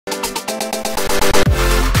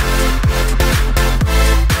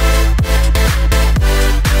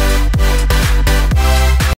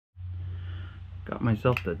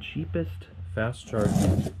myself the cheapest fast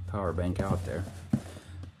charging power bank out there.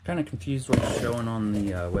 Kind of confused what's showing on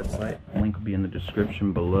the website. Link will be in the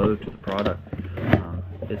description below to the product.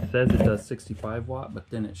 It says it does 65 watt, but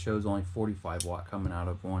then it shows only 45 watt coming out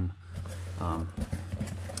of one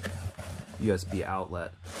USB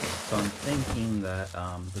outlet. So I'm thinking that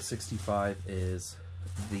the 65 is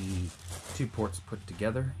the 2 ports put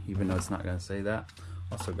together, even though it's not going to say that.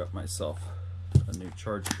 Also got myself a new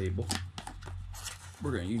charge cable.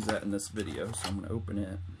 We're going to use that in this video, so I'm going to open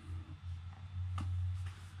it.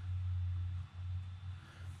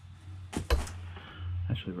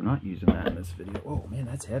 Actually, we're not using that in this video. Oh man,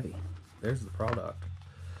 that's heavy. There's the product.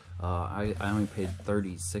 I only paid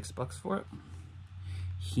 36 bucks for it.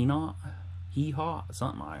 HenHot,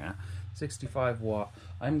 something like that. 65 watt.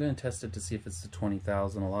 I'm going to test it to see if it's the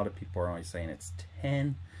 20,000. A lot of people are only saying it's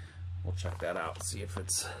 10. We'll check that out. See if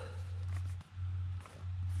it's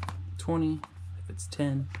 20, if it's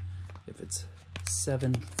 10, if it's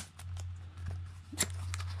 7.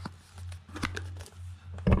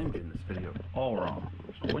 I'm doing this video all wrong.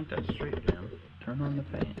 Point that straight down. Turn on the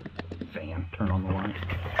fan. Turn on the light.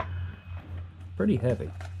 Pretty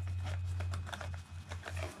heavy.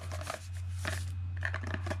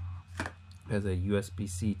 Has a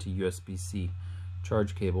USB-C to USB-C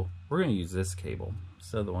charge cable. We're going to use this cable,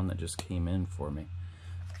 so the one that just came in for me,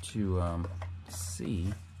 to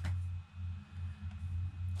see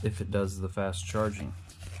if it does the fast charging.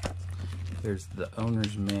 Here's the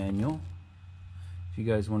owner's manual. If you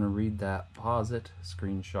guys want to read that, pause it,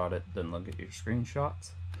 screenshot it, then look at your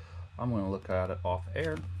screenshots. I'm going to look at it off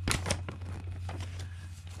air.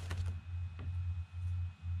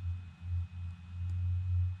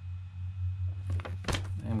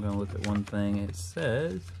 I'm going to look at one thing. It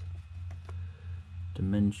says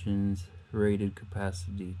dimensions, rated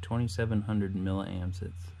capacity 2700 milliamps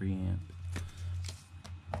at 3 amp.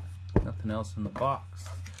 Nothing else in the box.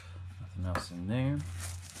 Nothing else in there.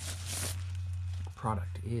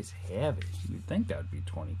 Product is heavy. You'd think that would be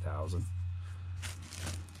 20,000.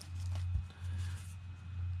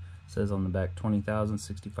 Says on the back 20,000,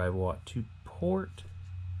 65 watt 2 port.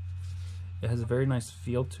 It has a very nice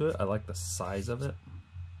feel to it. I like the size of it.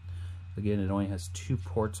 Again, it only has 2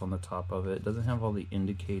 ports on the top of it. It doesn't have all the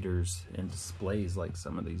indicators and displays like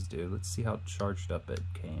some of these do. Let's see how charged up it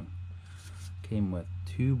came. Came with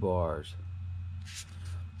 2 bars.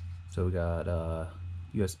 So we got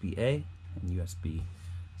USB-A and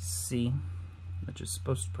USB-C, which is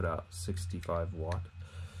supposed to put out 65 watt,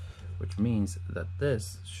 which means that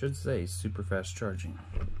this should say super fast charging.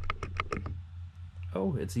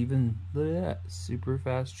 Oh, it's even, look at that, super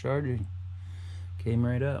fast charging. Came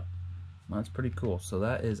right up. That's pretty cool. So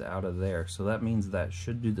that is out of there. So that means that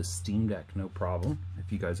should do the Steam Deck no problem. If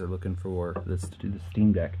you guys are looking for this to do the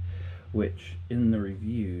Steam Deck, which in the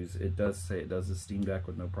reviews it does say it does the Steam Deck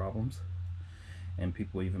with no problems, and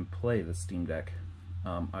people even play the Steam Deck.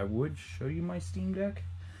 I would show you my Steam Deck,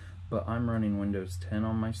 but I'm running Windows 10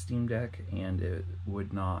 on my Steam Deck, and it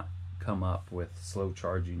would not come up with slow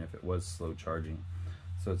charging if it was slow charging.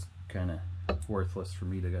 So it's kind of worthless for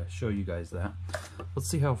me to show you guys that. Let's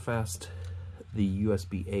see how fast the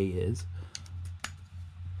USB-A is.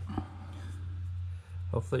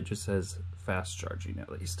 Hopefully it just says fast charging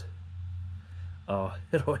at least. Oh,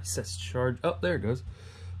 it always says charge. Oh, there it goes.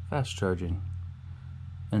 Fast charging.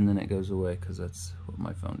 And then it goes away because that's what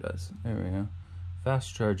my phone does. There we go.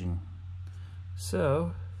 Fast charging.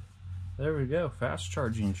 So, there we go. Fast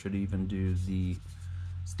charging should even do the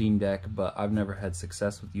Steam Deck, but I've never had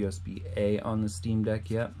success with USB-A on the Steam Deck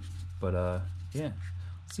yet. But yeah,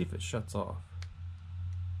 let's see if it shuts off.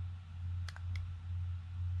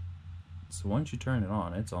 So once you turn it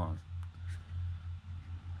on, it's on.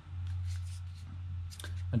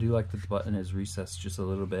 I do like that the button is recessed just a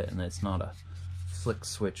little bit and it's not a flick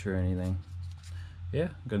switch or anything. Yeah,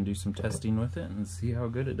 I'm gonna do some testing with it and see how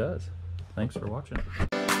good it does. Thanks for watching.